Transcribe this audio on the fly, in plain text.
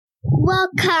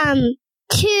Welcome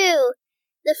to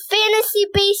the Fantasy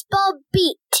Baseball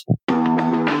Beat.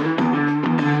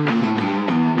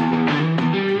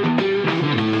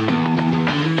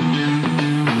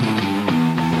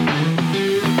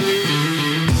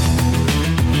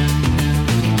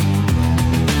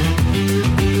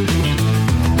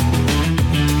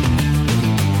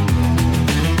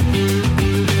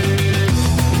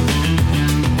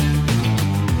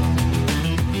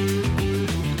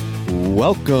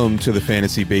 Welcome to the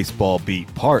Fantasy Baseball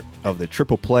Beat, part of the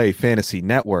Triple Play Fantasy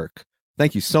Network.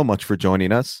 Thank you so much for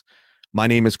joining us. My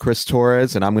name is Chris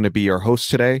Torres, and I'm going to be your host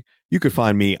today. You can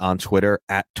find me on Twitter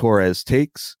at Torres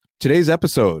Takes. Today's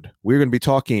episode, we're going to be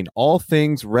talking all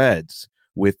things Reds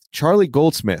with Charlie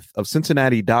Goldsmith of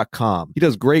Cincinnati.com. He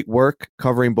does great work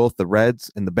covering both the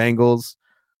Reds and the Bengals,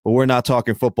 but we're not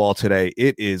talking football today.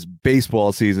 It is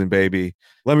baseball season, baby.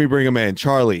 Let me bring him in.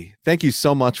 Charlie, thank you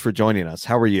so much for joining us.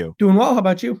 How are you? Doing well. How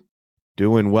about you?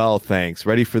 Doing well, thanks.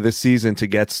 Ready for this season to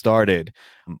get started.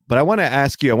 But I want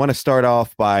to start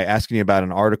off by asking you about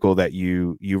an article that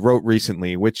you wrote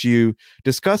recently, which you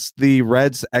discussed the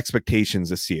Reds' expectations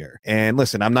this year. And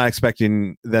listen, I'm not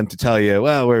expecting them to tell you,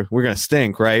 well, we're going to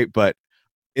stink, right? But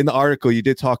in the article, you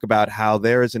did talk about how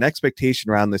there is an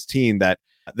expectation around this team that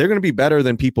they're going to be better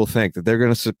than people think, that they're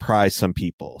going to surprise some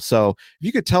people. So if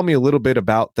you could tell me a little bit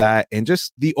about that and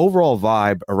just the overall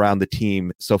vibe around the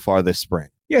team so far this spring.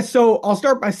 Yeah, so I'll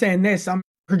start by saying this. I'm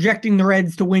projecting the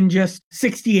Reds to win just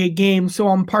 68 games, so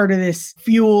I'm part of this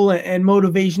fuel and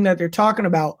motivation that they're talking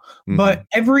about. Mm-hmm. But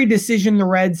every decision the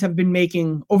Reds have been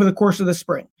making over the course of the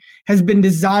spring has been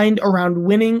designed around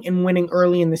winning and winning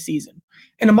early in the season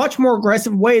in a much more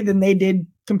aggressive way than they did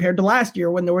compared to last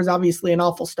year when there was obviously an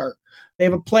awful start. They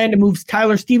have a plan to move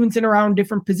Tyler Stevenson around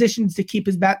different positions to keep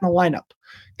his bat in the lineup.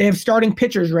 They have starting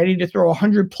pitchers ready to throw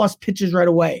 100-plus pitches right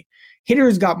away.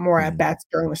 Hitters got more at-bats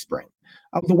during the spring.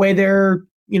 The way they're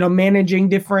managing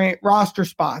different roster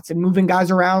spots and moving guys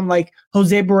around, like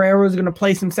Jose Barrero is going to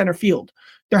play some center field.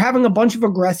 They're having a bunch of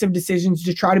aggressive decisions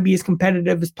to try to be as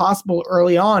competitive as possible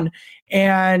early on.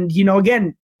 And,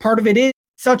 again, part of it is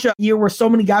such a year where so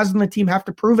many guys on the team have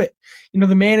to prove it.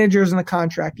 The managers in the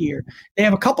contract year. They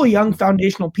have a couple of young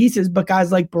foundational pieces, but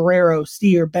guys like Barrero,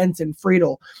 Steer, Benson,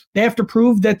 Friedel, they have to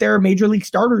prove that they're major league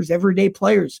starters, everyday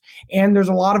players. And there's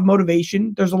a lot of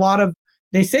motivation. There's a lot of,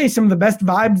 they say, some of the best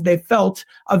vibes they've felt,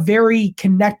 a very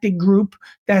connected group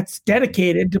that's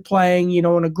dedicated to playing,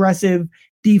 an aggressive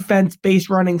defense, base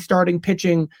running, starting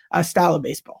pitching style of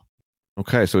baseball.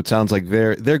 Okay, so it sounds like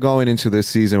they're going into this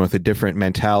season with a different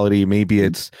mentality. Maybe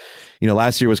it's,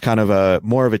 last year was kind of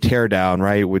more of a teardown,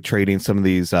 right? With trading some of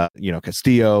these,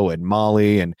 Castillo and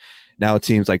Molly, and now it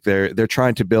seems like they're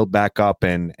trying to build back up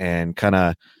and kind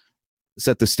of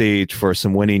set the stage for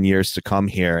some winning years to come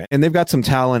here. And they've got some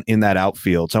talent in that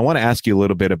outfield. So I want to ask you a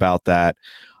little bit about that.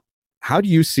 How do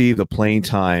you see the playing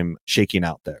time shaking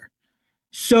out there?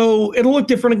 So it'll look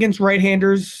different against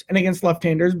right-handers and against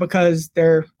left-handers because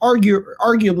they're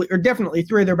arguably or definitely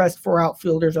three of their best four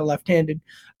outfielders are left-handed.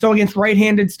 So against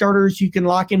right-handed starters, you can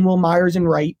lock in Will Myers in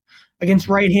right. Against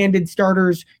right-handed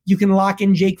starters, you can lock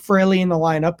in Jake Fraley in the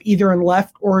lineup, either in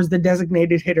left or as the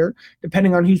designated hitter,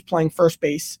 depending on who's playing first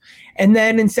base. And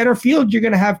then in center field, you're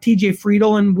going to have TJ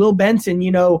Friedel and Will Benson.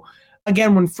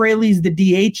 Again, when Fraley's the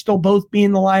DH, they'll both be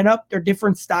in the lineup. They're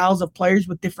different styles of players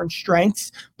with different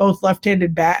strengths, both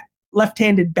left-handed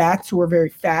bats who are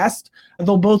very fast.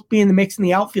 They'll both be in the mix in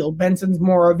the outfield. Benson's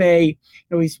more of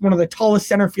he's one of the tallest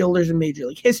center fielders in Major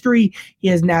League history. He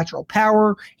has natural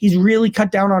power. He's really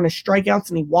cut down on his strikeouts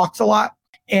and he walks a lot.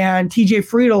 And TJ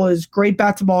Friedel is great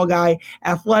bat-to-ball guy,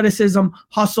 athleticism,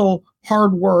 hustle,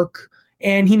 hard work.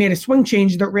 And he made a swing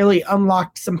change that really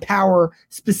unlocked some power,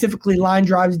 specifically line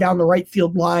drives down the right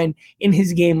field line in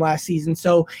his game last season.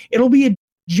 So it'll be a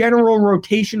general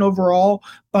rotation overall,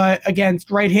 but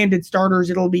against right-handed starters,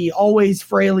 it'll be always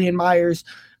Fraley and Myers.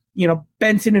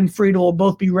 Benson and Friedel will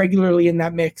both be regularly in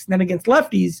that mix. And then against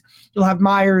lefties, you'll have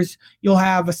Myers. You'll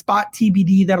have a spot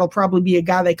TBD that'll probably be a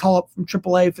guy they call up from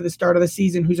AAA for the start of the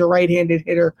season who's a right-handed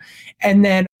hitter. And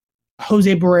then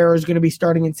Jose Barrero is going to be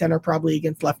starting in center probably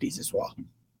against lefties as well.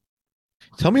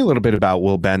 Tell me a little bit about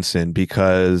Will Benson,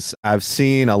 because I've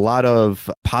seen a lot of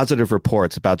positive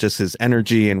reports about just his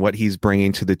energy and what he's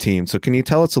bringing to the team. So can you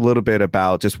tell us a little bit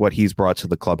about just what he's brought to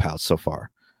the clubhouse so far?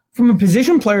 From a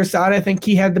position player side, I think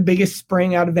he had the biggest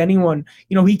spring out of anyone.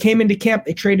 He came into camp,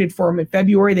 they traded for him in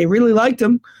February. They really liked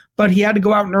him, but he had to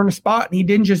go out and earn a spot, and he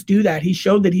didn't just do that. He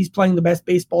showed that he's playing the best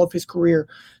baseball of his career.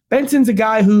 Benson's a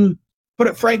guy who, put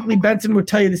it frankly, Benson would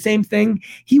tell you the same thing.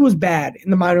 He was bad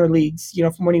in the minor leagues,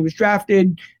 from when he was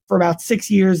drafted for about 6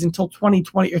 years until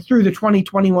 2020 or through the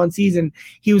 2021 season.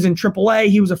 He was in AAA.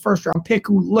 He was a first-round pick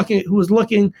who was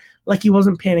looking like he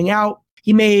wasn't panning out.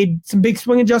 He made some big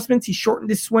swing adjustments. He shortened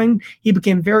his swing. He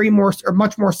became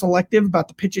much more selective about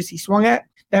the pitches he swung at.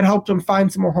 That helped him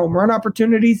find some more home run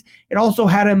opportunities. It also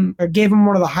gave him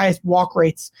one of the highest walk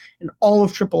rates in all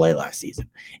of AAA last season.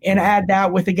 And add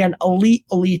that with, again,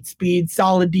 elite speed,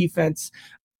 solid defense.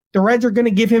 The Reds are going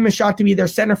to give him a shot to be their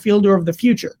center fielder of the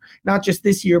future, not just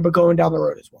this year, but going down the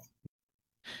road as well.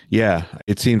 Yeah,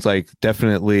 it seems like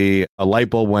definitely a light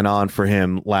bulb went on for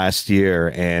him last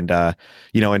year. And,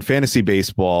 in fantasy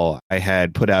baseball, I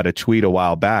had put out a tweet a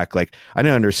while back. Like, I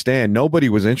didn't understand. Nobody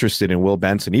was interested in Will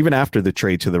Benson, even after the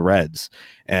trade to the Reds.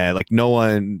 And no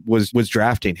one was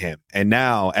drafting him. And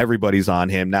now everybody's on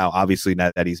him now, obviously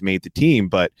not that he's made the team.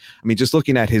 But I mean, just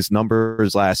looking at his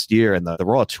numbers last year and the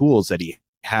raw tools that he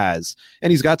has, and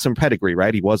he's got some pedigree,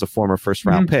 right? He was a former first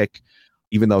round pick,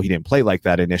 even though he didn't play like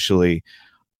that initially.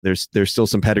 There's still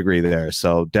some pedigree there.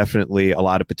 So definitely a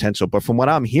lot of potential. But from what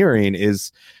I'm hearing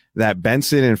is that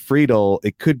Benson and Friedel,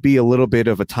 it could be a little bit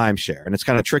of a timeshare. And it's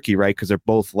kind of tricky, right? Because they're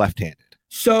both left-handed.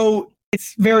 So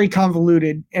it's very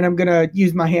convoluted, and I'm going to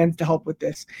use my hands to help with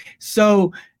this.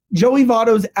 So Joey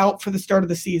Votto's out for the start of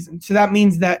the season. So that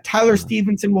means that Tyler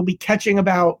Stevenson will be catching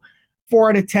about 4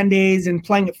 out of 10 days and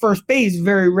playing at first base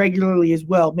very regularly as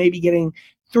well, maybe getting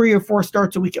 3 or 4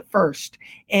 starts a week at first.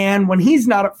 And when he's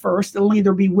not at first, it'll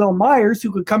either be Will Myers,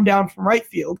 who could come down from right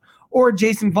field, or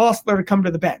Jason Vossler to come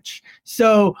to the bench.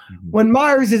 So when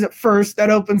Myers is at first, that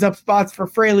opens up spots for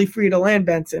Fraley, Friedel, and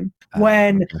Benson.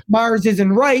 When Myers is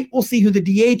in right, we'll see who the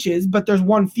DH is, but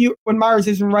when Myers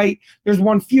is in right, there's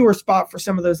one fewer spot for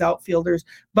some of those outfielders.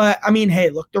 But I mean, hey,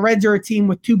 look, the Reds are a team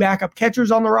with 2 backup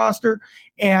catchers on the roster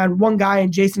and one guy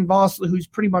in Jason Vossler, who's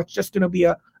pretty much just going to be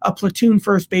a platoon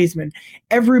first baseman.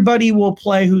 Everybody will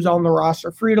play who's on the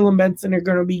roster. Friedel and Benson are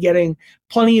going to be getting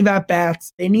plenty of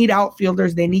at-bats. They need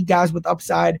outfielders. They need guys with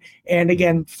upside. And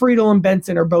again, Friedel and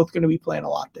Benson are both going to be playing a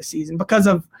lot this season. Because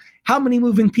of how many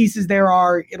moving pieces there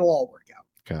are, it'll all work out.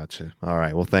 Gotcha. All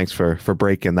right. Well, thanks for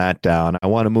breaking that down. I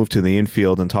want to move to the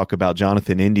infield and talk about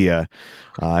Jonathan India.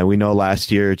 We know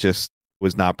last year just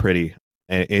was not pretty.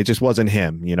 It just wasn't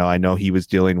him. I know he was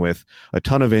dealing with a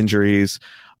ton of injuries,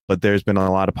 but there's been a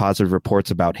lot of positive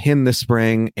reports about him this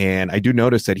spring. And I do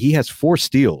notice that he has 4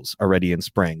 steals already in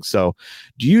spring. So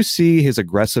do you see his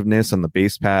aggressiveness on the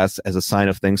base paths as a sign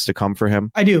of things to come for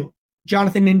him? I do.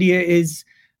 Jonathan India is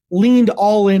leaned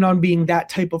all in on being that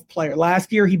type of player. Last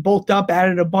year, he bulked up,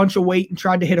 added a bunch of weight, and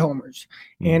tried to hit homers.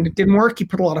 And it didn't work. He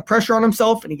put a lot of pressure on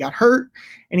himself, and he got hurt.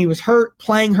 And he was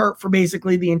playing hurt for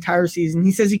basically the entire season.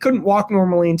 He says he couldn't walk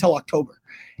normally until October.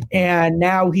 And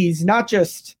now he's not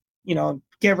just,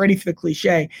 get ready for the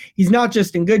cliche. He's not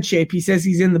just in good shape. He says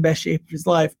he's in the best shape of his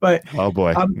life. But oh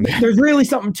boy, there's really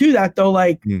something to that, though.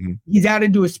 Like he's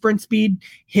added to his sprint speed,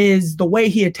 the way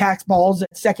he attacks balls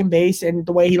at second base, and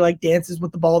the way he dances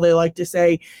with the ball. They like to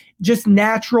say, just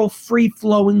natural, free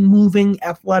flowing, moving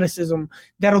athleticism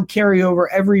that'll carry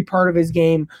over every part of his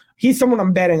game. He's someone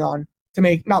I'm betting on to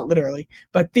make, not literally,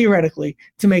 but theoretically,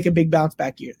 to make a big bounce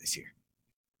back year this year.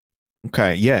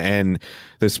 Okay, yeah, and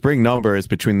the spring numbers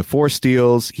between the 4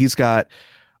 steals, he's got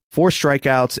 4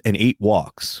 strikeouts and 8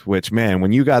 walks, which, man,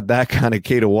 when you got that kind of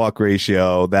K to walk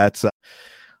ratio, that's,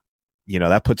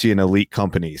 that puts you in elite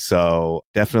company. So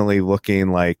definitely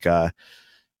looking like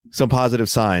some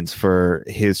positive signs for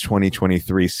his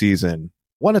 2023 season.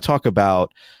 I want to talk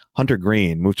about Hunter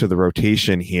Green, move to the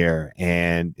rotation here.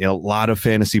 And a lot of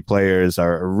fantasy players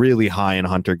are really high in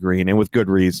Hunter Green, and with good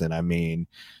reason. I mean,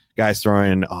 guy's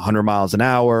throwing 100 miles an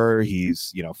hour.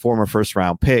 He's, former first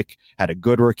round pick, had a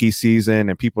good rookie season,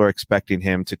 and people are expecting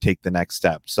him to take the next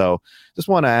step. So just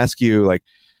want to ask you,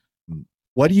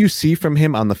 what do you see from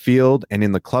him on the field and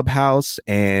in the clubhouse?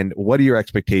 And what are your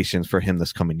expectations for him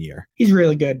this coming year? He's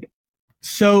really good.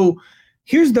 So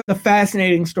here's the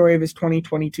fascinating story of his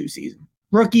 2022 season.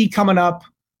 Rookie coming up,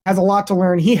 has a lot to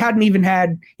learn. He hadn't even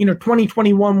had,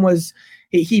 2021 was,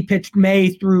 he pitched May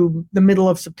through the middle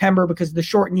of September because of the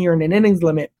shortened year and an innings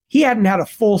limit. He hadn't had a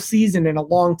full season in a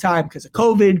long time because of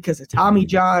COVID, because of Tommy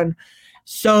John.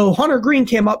 So Hunter Green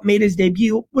came up, made his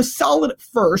debut, was solid at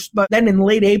first, but then in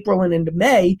late April and into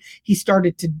May, he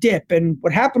started to dip. And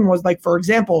what happened was, for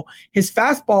example, his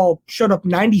fastball showed up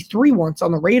 93 once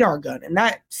on the radar gun, and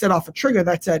that set off a trigger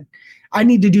that said, I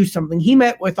need to do something. He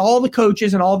met with all the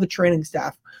coaches and all the training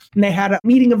staff, and they had a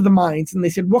meeting of the minds, and they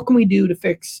said, what can we do to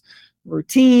fix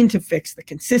routine, to fix the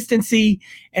consistency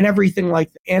and everything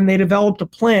like that. And they developed a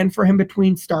plan for him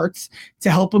between starts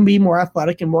to help him be more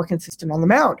athletic and more consistent on the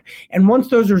mound. And once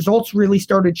those results really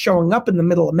started showing up in the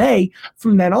middle of May,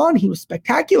 from then on, he was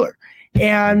spectacular.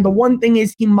 And the one thing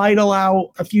is he might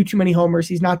allow a few too many homers.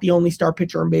 He's not the only star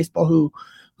pitcher in baseball who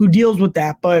deals with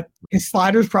that, but his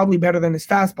slider is probably better than his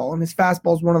fastball, and his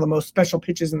fastball is one of the most special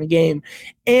pitches in the game.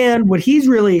 And what he's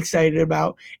really excited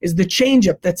about is the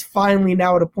changeup that's finally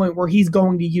now at a point where he's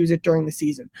going to use it during the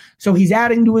season. So he's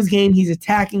adding to his game. He's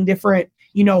attacking different,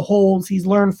 holes. He's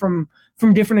learned from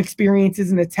different experiences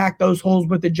and attacked those holes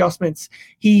with adjustments.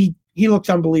 He looks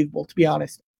unbelievable, to be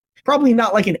honest. Probably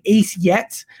not like an ace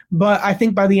yet, but I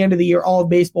think by the end of the year, all of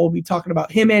baseball will be talking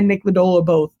about him and Nick Lodolo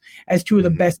both as two of the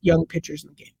best young pitchers in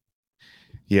the game.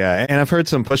 Yeah, and I've heard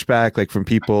some pushback like from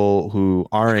people who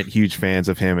aren't huge fans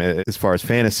of him as far as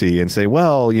fantasy and say,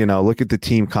 well, look at the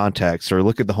team context or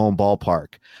look at the home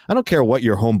ballpark. I don't care what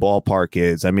your home ballpark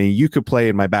is. I mean, you could play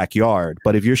in my backyard,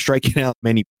 but if you're striking out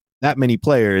that many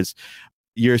players,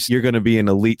 you're going to be an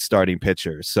elite starting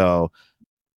pitcher. So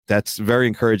that's very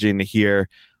encouraging to hear.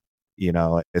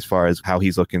 As far as how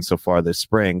he's looking so far this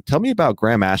spring. Tell me about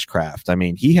Graham Ashcraft. I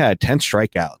mean, he had 10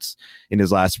 strikeouts in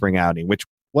his last spring outing, which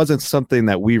wasn't something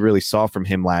that we really saw from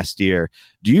him last year.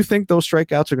 Do you think those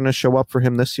strikeouts are going to show up for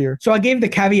him this year? So I gave the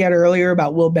caveat earlier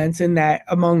about Will Benson that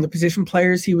among the position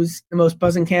players, he was the most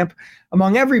buzz in camp.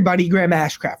 Among everybody, Graham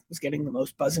Ashcraft was getting the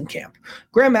most buzz in camp.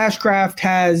 Graham Ashcraft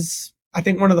has, I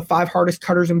think, one of the 5 hardest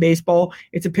cutters in baseball.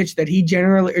 It's a pitch that he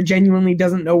genuinely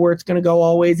doesn't know where it's going to go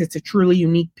always. It's a truly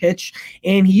unique pitch.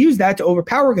 And he used that to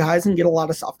overpower guys and get a lot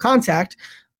of soft contact.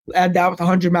 Add that with a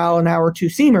 100-mile-an-hour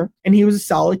two-seamer, and he was a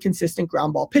solid, consistent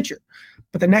ground ball pitcher.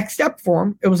 But the next step for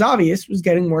him, it was obvious, was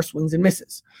getting more swings and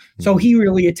misses. So he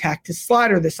really attacked his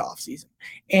slider this offseason.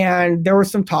 And there was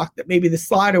some talk that maybe the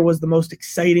slider was the most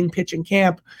exciting pitch in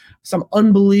camp. Some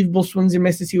unbelievable swings and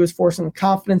misses he was forcing. The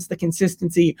confidence, the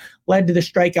consistency led to the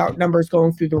strikeout numbers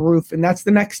going through the roof. And that's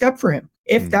the next step for him.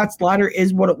 If that slider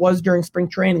is what it was during spring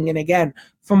training, and again,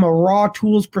 from a raw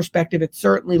tools perspective, it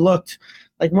certainly looked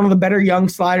like one of the better young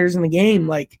sliders in the game.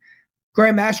 Like,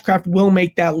 Graham Ashcraft will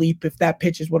make that leap if that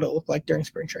pitch is what it looked like during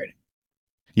spring training.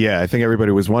 Yeah, I think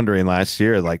everybody was wondering last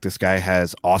year, like, this guy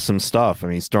has awesome stuff. I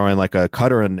mean, he's throwing like a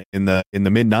cutter in the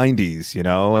mid 90s,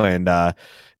 and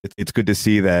it's good to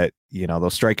see that,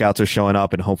 those strikeouts are showing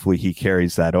up and hopefully he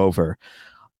carries that over.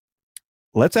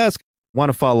 Want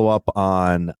to follow up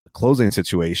on the closing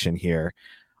situation here,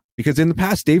 because in the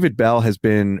past, David Bell has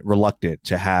been reluctant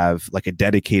to have like a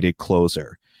dedicated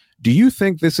closer. Do you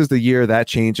think this is the year that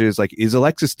changes? Like, is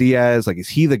Alexis Diaz, is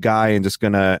he the guy and just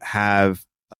going to have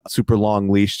a super long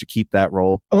leash to keep that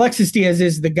role? Alexis Diaz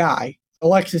is the guy.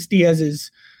 Alexis Diaz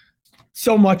is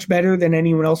so much better than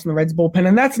anyone else in the Reds bullpen.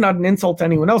 And that's not an insult to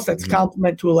anyone else. That's a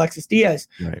compliment to Alexis Diaz,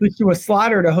 who threw a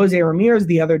slider to Jose Ramirez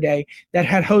the other day that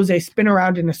had Jose spin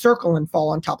around in a circle and fall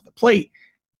on top of the plate.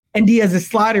 And Diaz's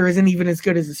slider isn't even as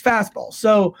good as his fastball.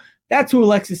 So that's who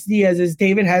Alexis Diaz is.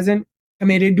 David hasn't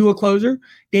committed to a closer.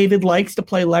 David likes to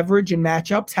play leverage and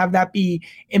matchups, have that be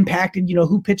impacted,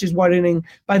 who pitches what inning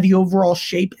by the overall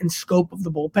shape and scope of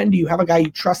the bullpen. Do you have a guy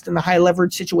you trust in the high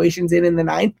leverage situations in the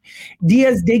ninth?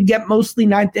 Diaz did get mostly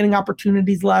ninth inning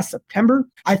opportunities last September.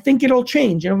 I think it'll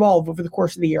change and evolve over the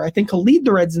course of the year. I think he'll lead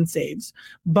the Reds in saves,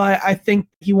 but I think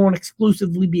he won't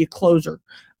exclusively be a closer.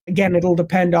 Again, it'll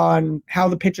depend on how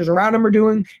the pitchers around him are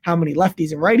doing, how many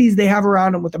lefties and righties they have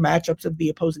around him, what the matchups of the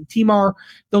opposing team are.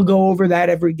 They'll go over that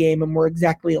every game and where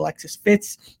exactly Alexis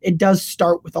fits. It does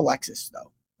start with Alexis,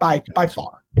 though, by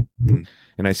far.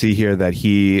 And I see here that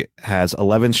he has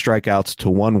 11 strikeouts to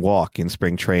 1 walk in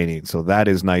spring training. So that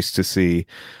is nice to see,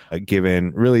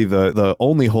 given really the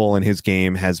only hole in his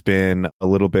game has been a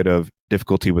little bit of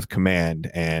difficulty with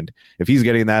command. And if he's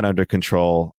getting that under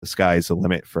control, the sky's the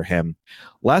limit for him.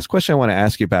 Last question I want to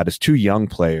ask you about is 2 young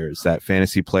players that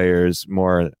fantasy players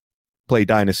more play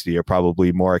Dynasty are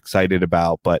probably more excited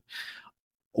about, but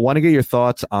I want to get your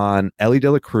thoughts on Elly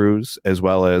De La Cruz as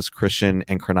well as Christian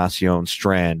Encarnacion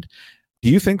Strand. Do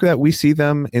you think that we see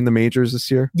them in the majors this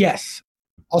year? Yes.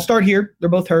 I'll start here. They're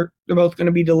both hurt. They're both going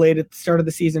to be delayed at the start of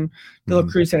the season. De La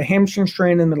Cruz had a hamstring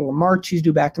strain in the middle of March. He's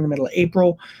due back in the middle of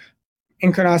April.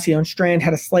 Encarnacion Strand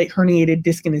had a slight herniated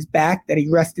disc in his back that he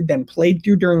rested, then played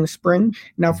through during the spring.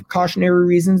 Now, for cautionary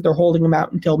reasons, they're holding him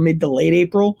out until mid to late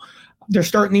April. They're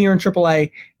starting the year in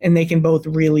AAA, and they can both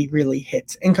really, really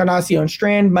hit. Encarnacion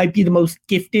Strand might be the most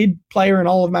gifted player in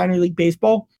all of minor league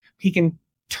baseball. He can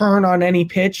turn on any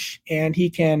pitch, and he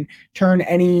can turn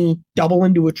any double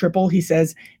into a triple. He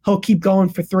says he'll keep going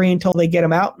for 3 until they get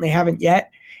him out, and they haven't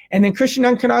yet. And then Christian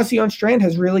Encarnacion-Strand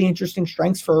has really interesting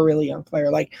strengths for a really young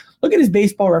player. Like, look at his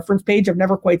baseball reference page. I've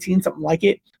never quite seen something like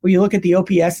it, where you look at the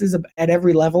OPSs at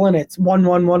every level and it's 1,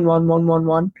 1, 1, 1, 1, 1,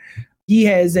 1. He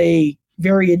has a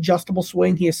very adjustable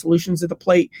swing. He has solutions at the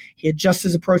plate. He adjusts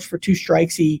his approach for 2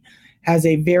 strikes. He has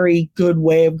a very good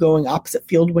way of going opposite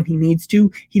field when he needs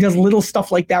to. He does little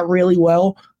stuff like that really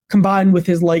well, combined with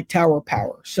his light tower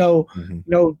power. So,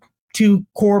 2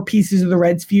 core pieces of the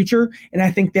Reds' future. And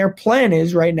I think their plan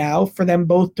is right now for them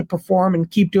both to perform and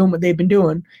keep doing what they've been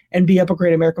doing and be up a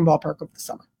Great American Ballpark over the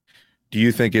summer. Do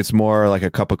you think it's more like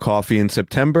a cup of coffee in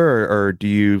September, or do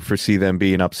you foresee them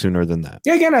being up sooner than that?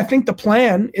 Yeah, again, I think the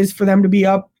plan is for them to be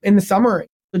up in the summer,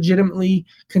 legitimately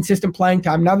consistent playing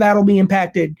time. Now that'll be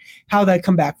impacted how they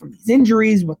come back from these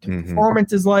injuries, what the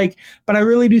performance is like. But I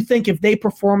really do think if they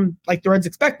perform like the Reds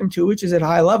expect them to, which is at a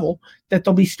high level, that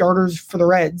they'll be starters for the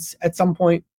Reds at some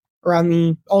point around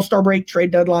the All-Star break,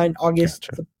 trade deadline, August,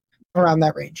 around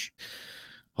that range.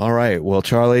 All right. Well,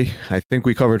 Charlie, I think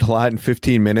we covered a lot in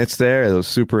 15 minutes there. It was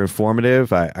super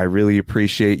informative. I really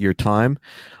appreciate your time.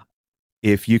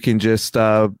 If you can just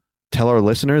tell our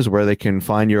listeners where they can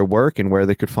find your work and where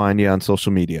they could find you on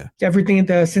social media. Everything at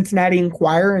the Cincinnati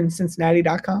Enquirer and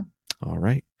Cincinnati.com. All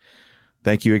right.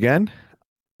 Thank you again.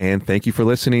 And thank you for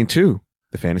listening to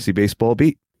the Fantasy Baseball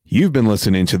Beat. You've been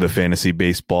listening to the Fantasy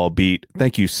Baseball Beat.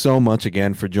 Thank you so much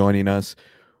again for joining us.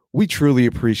 We truly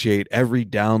appreciate every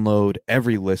download,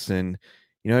 every listen.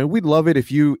 And we'd love it if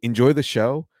you enjoy the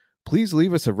show. Please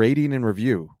leave us a rating and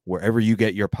review wherever you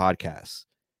get your podcasts.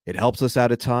 It helps us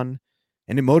out a ton,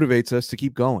 and it motivates us to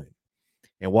keep going.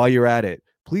 And while you're at it,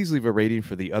 please leave a rating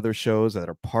for the other shows that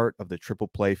are part of the Triple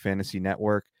Play Fantasy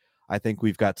Network. I think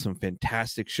we've got some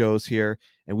fantastic shows here,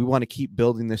 and we want to keep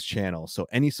building this channel. So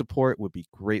any support would be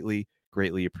greatly,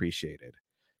 greatly appreciated.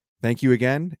 Thank you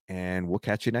again, and we'll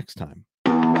catch you next time.